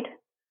wide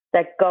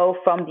that go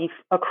from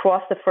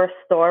across the first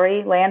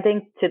story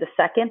landing to the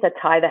second that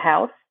tie the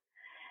house.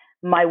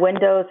 My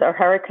windows are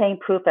hurricane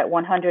proof at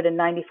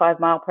 195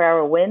 mile per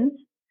hour winds.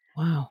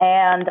 Wow.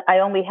 And I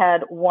only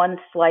had one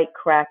slight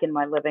crack in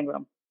my living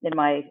room, in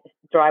my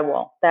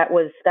drywall. That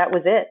was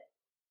it.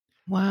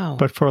 Wow.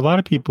 But for a lot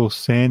of people,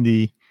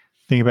 the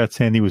thing about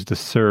Sandy was the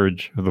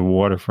surge of the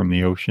water from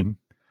the ocean.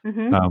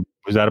 Mm-hmm.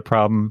 Was that a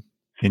problem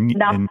in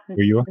where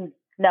you are?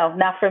 No,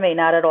 not for me,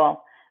 not at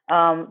all.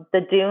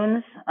 The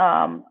dunes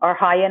are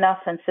high enough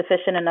and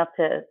sufficient enough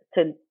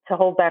to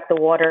hold back the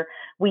water.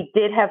 We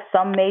did have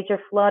some major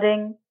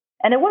flooding,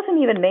 and it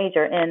wasn't even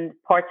major in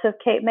parts of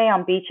Cape May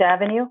on Beach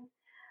Avenue.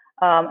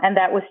 And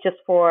that was just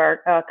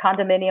for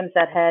condominiums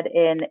that had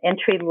an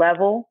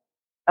entry-level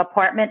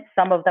apartment.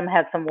 Some of them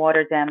had some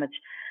water damage,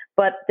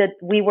 but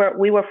we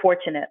were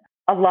fortunate.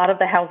 A lot of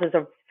the houses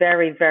are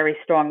very, very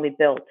strongly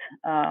built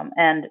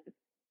and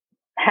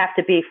have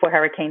to be for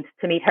hurricanes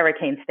to meet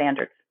hurricane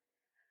standards.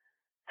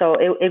 So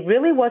it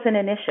really wasn't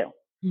an issue.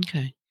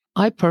 Okay.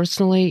 I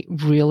personally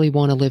really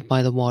want to live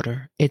by the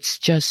water. It's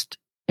just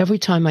every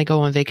time I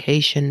go on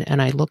vacation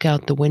and I look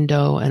out the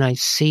window and I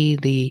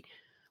see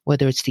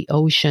whether it's the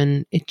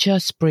ocean, it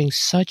just brings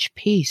such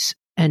peace.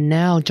 And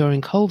now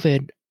during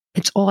COVID,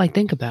 it's all I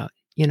think about,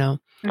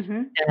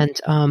 Mm-hmm.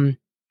 And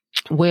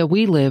where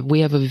we live, we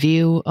have a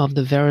view of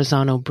the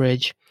Verrazano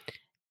Bridge,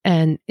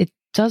 and it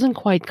doesn't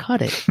quite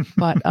cut it.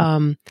 But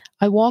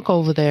I walk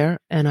over there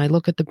and I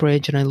look at the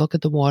bridge and I look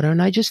at the water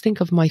and I just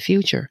think of my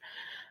future.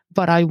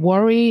 But I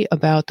worry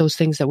about those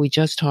things that we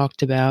just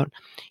talked about,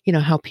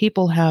 how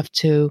people have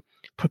to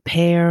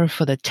prepare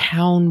for the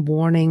town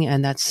warning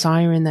and that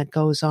siren that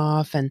goes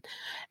off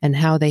and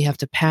how they have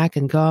to pack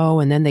and go.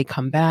 And then they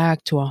come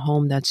back to a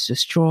home that's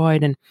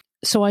destroyed. And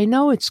so I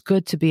know it's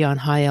good to be on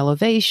high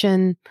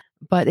elevation,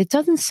 but it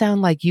doesn't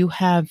sound like you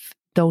have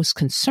those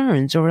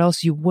concerns, or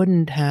else you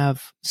wouldn't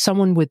have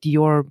someone with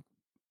your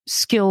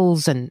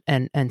skills and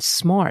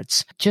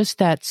smarts. Just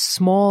that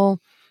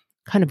small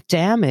kind of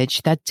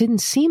damage that didn't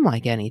seem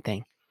like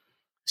anything.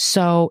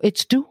 So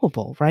it's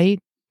doable, right?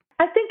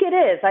 I think it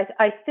is.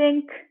 I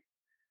think,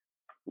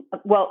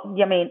 well,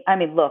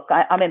 look,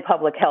 I'm in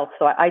public health,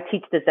 so I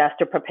teach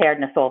disaster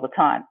preparedness all the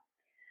time.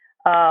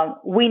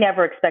 We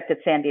never expected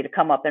Sandy to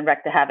come up and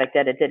wreak the havoc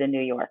that it did in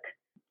New York.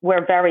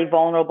 We're a very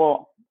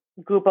vulnerable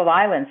group of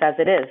islands as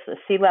it is. The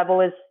sea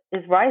level is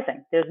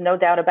rising. There's no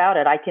doubt about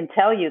it. I can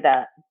tell you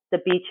that the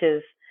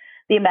beaches,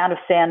 the amount of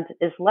sand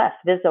is less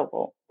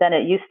visible than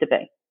it used to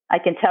be. I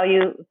can tell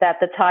you that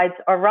the tides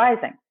are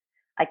rising.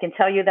 I can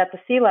tell you that the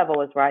sea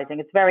level is rising.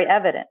 It's very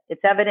evident.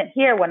 It's evident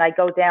here when I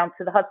go down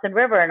to the Hudson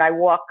River and I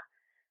walk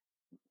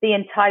the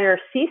entire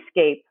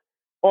seascape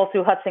all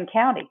through Hudson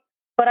County.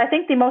 But I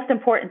think the most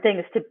important thing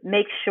is to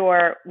make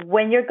sure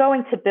when you're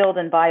going to build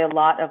and buy a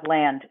lot of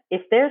land,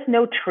 if there's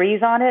no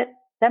trees on it,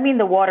 that means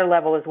the water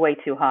level is way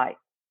too high.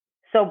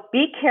 So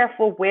be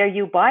careful where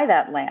you buy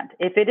that land.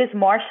 If it is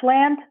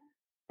marshland,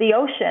 the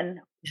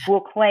ocean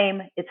will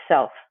claim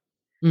itself.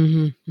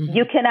 Mm-hmm, mm-hmm.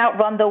 You can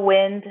outrun the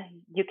wind,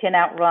 you can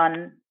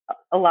outrun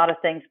a lot of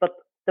things, but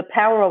the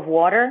power of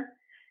water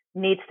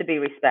needs to be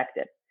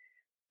respected.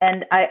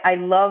 And I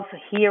love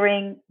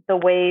hearing the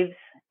waves,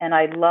 and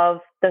I love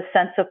the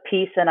sense of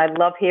peace, and I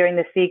love hearing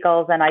the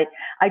seagulls, and I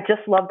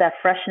just love that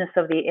freshness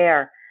of the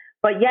air.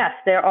 But yes,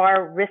 there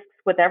are risks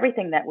with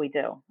everything that we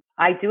do.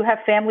 I do have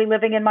family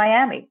living in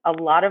Miami. A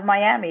lot of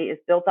Miami is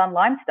built on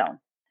limestone.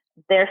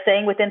 They're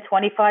saying within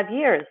 25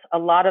 years, a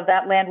lot of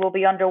that land will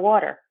be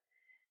underwater.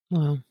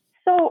 Wow.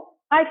 So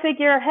I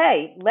figure,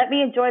 hey, let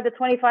me enjoy the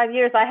 25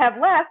 years I have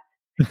left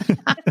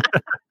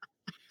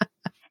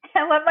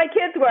and let my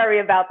kids worry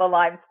about the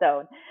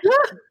limestone.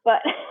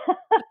 But,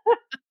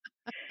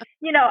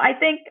 I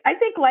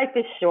think life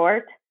is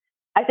short.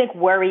 I think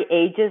worry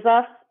ages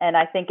us, and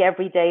I think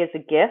every day is a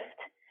gift.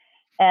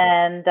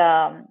 And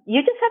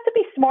you just have to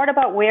be smart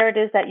about where it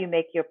is that you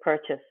make your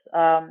purchase.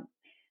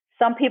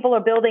 Some people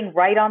are building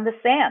right on the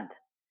sand.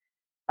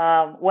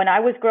 When I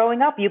was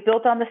growing up, you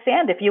built on the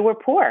sand if you were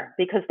poor,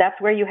 because that's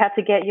where you had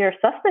to get your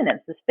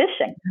sustenance, is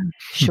fishing.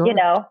 Sure.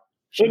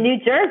 Sure. In New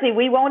Jersey,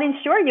 we won't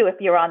insure you if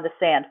you're on the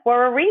sand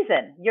for a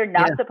reason. You're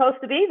not supposed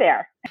to be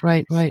there.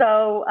 Right.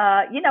 So,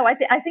 I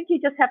think you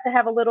just have to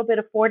have a little bit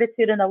of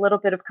fortitude and a little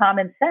bit of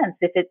common sense.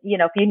 If you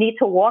need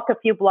to walk a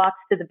few blocks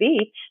to the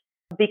beach,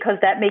 because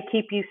that may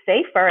keep you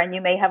safer and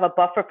you may have a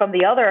buffer from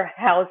the other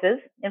houses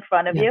in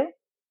front of you,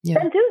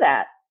 then do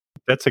that.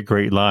 That's a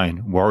great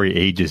line. Worry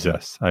ages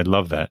us. I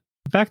love that.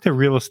 Back to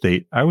real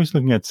estate. I was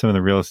looking at some of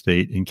the real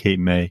estate in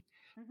Cape May,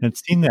 and it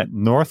seemed that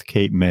North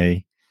Cape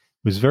May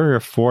was very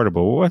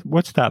affordable.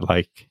 What's that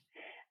like?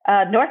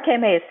 North Cape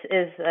May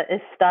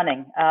is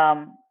stunning.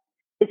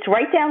 It's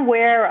right down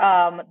where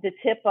the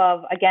tip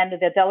of, again,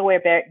 the Delaware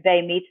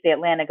Bay meets the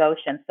Atlantic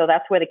Ocean. So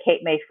that's where the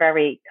Cape May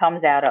ferry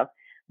comes out of.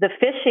 The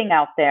fishing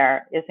out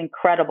there is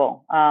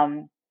incredible.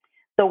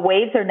 The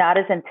waves are not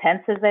as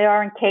intense as they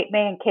are in Cape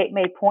May and Cape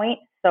May Point,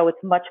 so it's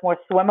much more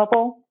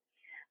swimmable.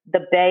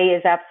 The bay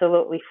is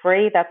absolutely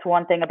free. That's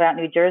one thing about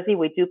New Jersey.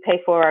 We do pay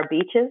for our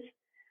beaches.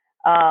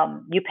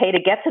 You pay to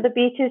get to the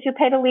beaches, you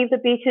pay to leave the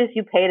beaches,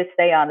 you pay to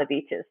stay on the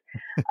beaches.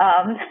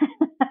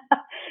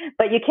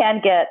 But you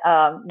can get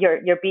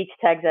your beach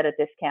tags at a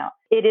discount.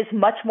 It is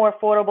much more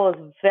affordable.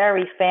 It's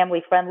very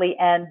family friendly.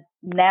 And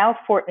now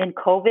in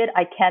COVID,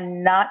 I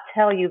cannot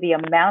tell you the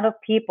amount of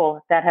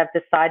people that have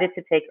decided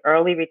to take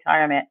early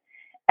retirement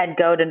and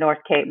go to North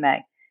Cape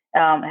May.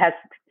 Has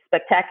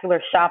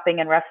spectacular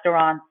shopping and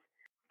restaurants.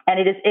 And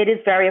it is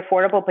very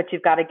affordable, but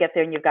you've got to get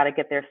there, and you've got to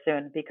get there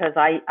soon, because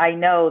I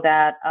know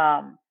that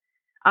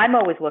I'm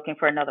always looking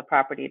for another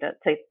property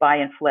to buy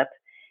and flip.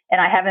 And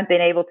I haven't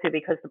been able to,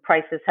 because the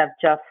prices have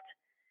just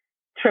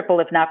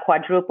tripled, if not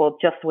quadrupled,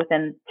 just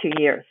within 2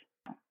 years.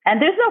 And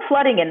there's no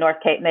flooding in North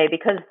Cape May,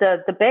 because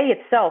the bay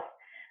itself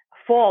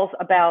falls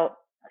about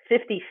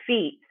 50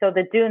 feet. So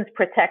the dunes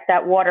protect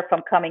that water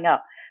from coming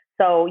up.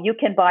 So you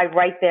can buy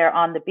right there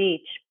on the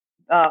beach,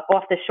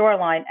 off the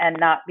shoreline, and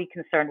not be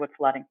concerned with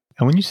flooding.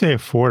 And when you say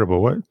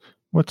affordable,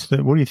 what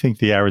do you think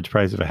the average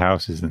price of a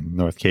house is in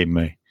North Cape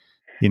May?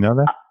 You know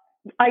that?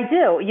 I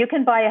do. You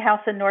can buy a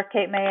house in North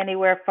Cape May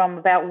anywhere from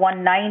about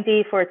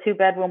 $190 for a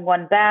 2-bedroom,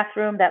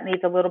 1-bathroom that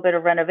needs a little bit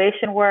of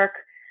renovation work,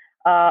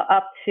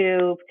 up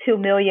to $2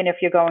 million if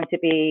you're going to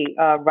be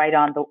right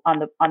on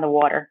the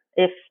water.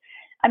 A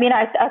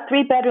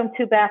 3-bedroom,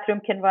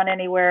 2-bathroom can run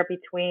anywhere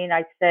between,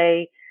 I'd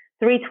say,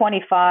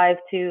 $325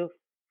 to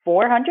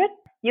 $400.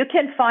 You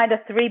can find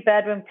a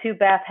 3-bedroom,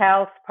 2-bath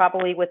house,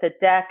 probably with a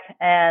deck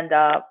and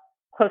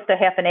close to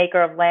half an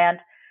acre of land,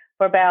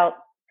 for about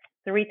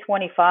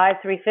 $325,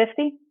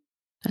 $350.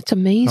 That's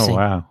amazing. Oh,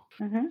 wow.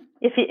 Mm-hmm.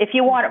 If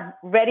you want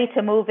ready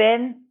to move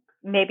in,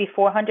 maybe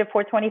 400,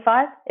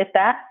 425, if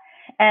that.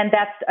 And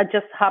that's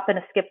just hop and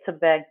a skip to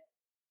bed.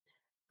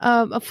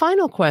 A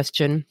final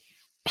question.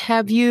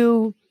 Have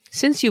you,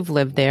 since you've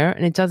lived there,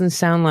 and it doesn't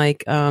sound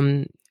like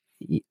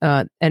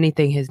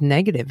anything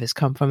negative has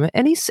come from it,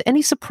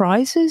 any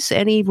surprises,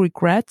 any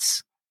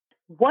regrets?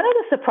 One of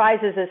the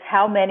surprises is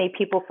how many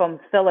people from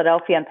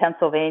Philadelphia and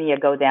Pennsylvania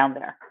go down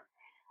there.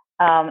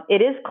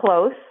 It is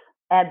close,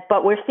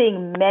 but we're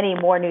seeing many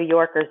more New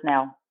Yorkers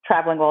now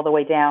traveling all the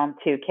way down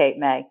to Cape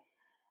May,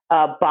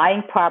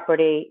 buying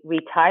property,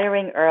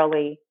 retiring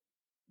early,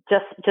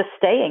 just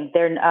staying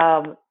there.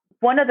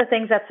 One of the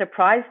things that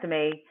surprised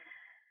me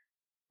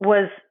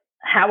was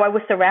how I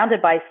was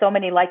surrounded by so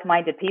many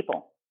like-minded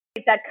people.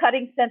 That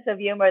cutting sense of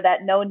humor,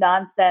 that no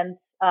nonsense.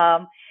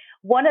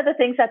 One of the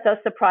things that does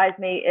surprise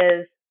me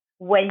is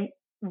when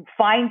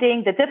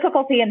finding the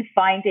difficulty in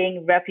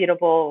finding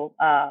reputable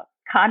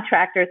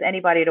contractors,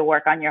 anybody to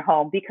work on your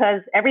home,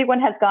 because everyone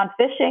has gone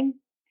fishing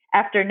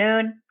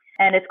afternoon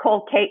and it's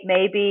called Cape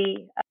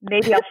Maybe.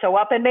 Maybe I'll show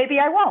up and maybe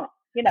I won't.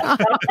 You know.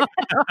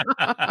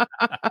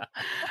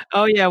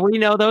 Oh yeah, we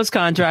know those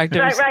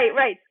contractors.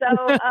 Right. So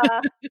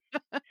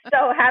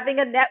having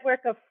a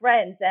network of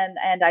friends,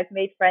 and I've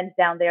made friends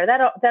down there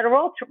that are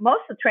all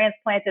mostly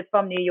transplanted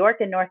from New York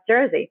and North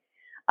Jersey.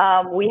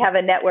 We have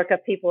a network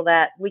of people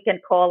that we can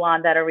call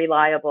on that are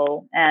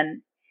reliable.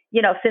 And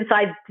you know, since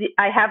I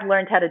have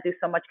learned how to do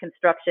so much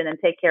construction and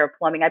take care of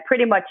plumbing, I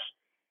pretty much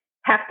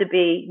have to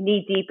be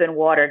knee deep in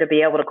water to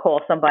be able to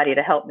call somebody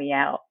to help me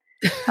out.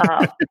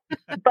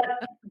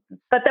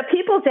 But the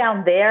people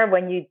down there,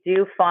 when you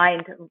do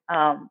find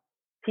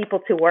people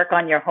to work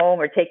on your home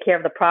or take care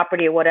of the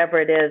property or whatever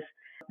it is,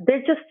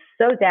 they're just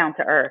so down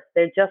to earth.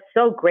 They're just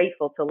so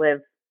grateful to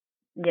live,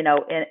 you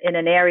know, in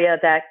an area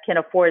that can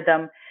afford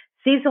them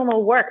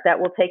seasonal work that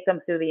will take them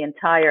through the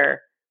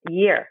entire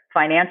year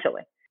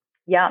financially.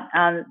 Yeah,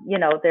 you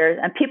know,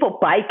 and people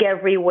bike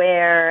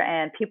everywhere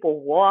and people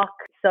walk.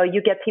 So you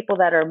get people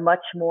that are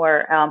much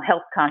more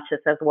health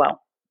conscious as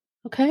well.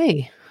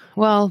 Okay.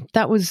 Well,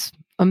 that was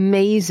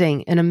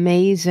amazing, an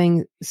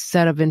amazing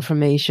set of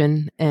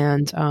information.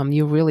 And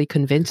you really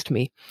convinced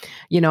me.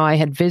 You know, I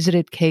had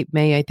visited Cape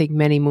May, I think,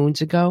 many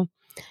moons ago.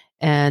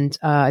 And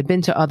I'd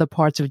been to other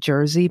parts of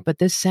Jersey, but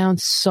this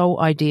sounds so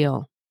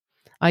ideal.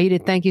 Aida,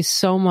 thank you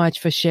so much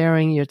for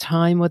sharing your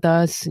time with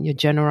us and your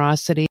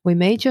generosity. We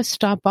may just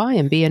stop by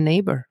and be a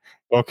neighbor.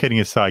 All kidding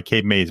aside,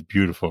 Cape May is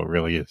beautiful. It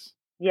really is.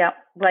 Yeah.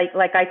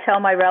 Like I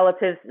tell my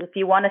relatives, if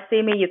you want to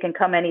see me, you can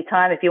come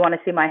anytime. If you want to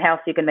see my house,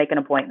 you can make an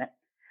appointment.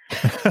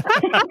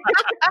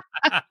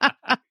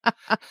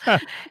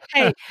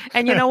 Hey,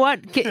 and you know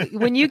what?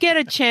 When you get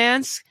a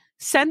chance,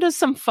 send us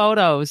some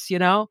photos, you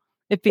know?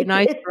 It'd be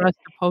nice for us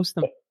to post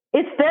them.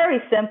 It's very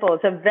simple.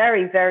 It's a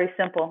very, very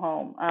simple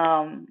home.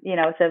 You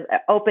know, it's an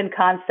open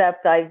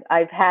concept.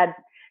 I've had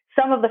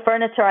some of the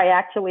furniture I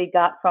actually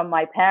got from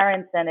my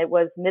parents, and it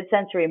was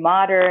mid-century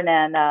modern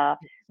and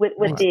with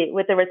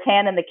the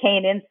rattan and the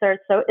cane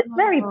inserts. So it's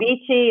very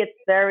beachy. It's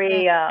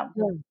very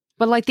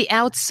but like the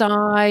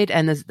outside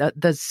and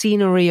the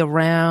scenery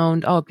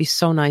around. Oh, it'd be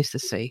so nice to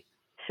see.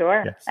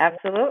 Sure, yes.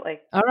 Absolutely.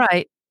 All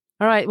right.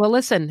 Well,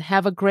 listen.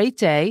 Have a great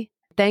day.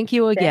 Thank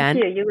you again.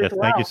 Thank you. You as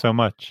well. Thank you so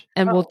much.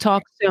 And we'll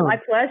talk soon. My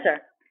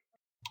pleasure.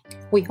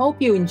 We hope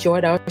you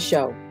enjoyed our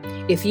show.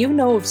 If you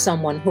know of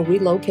someone who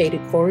relocated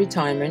for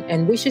retirement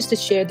and wishes to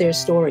share their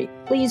story,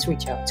 please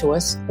reach out to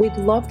us. We'd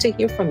love to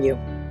hear from you.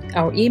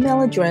 Our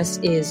email address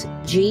is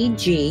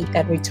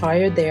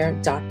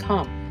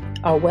gg@retirethere.com.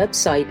 Our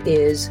website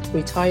is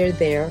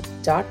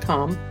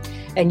retirethere.com,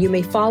 and you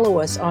may follow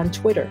us on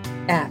Twitter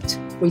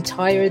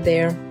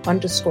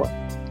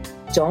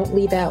 @retirethere_. Don't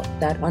leave out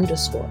that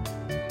underscore.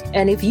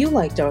 And if you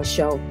liked our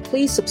show,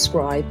 please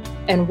subscribe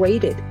and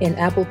rate it in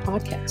Apple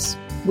Podcasts.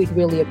 We'd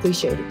really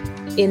appreciate it.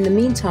 In the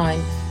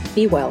meantime,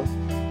 be well.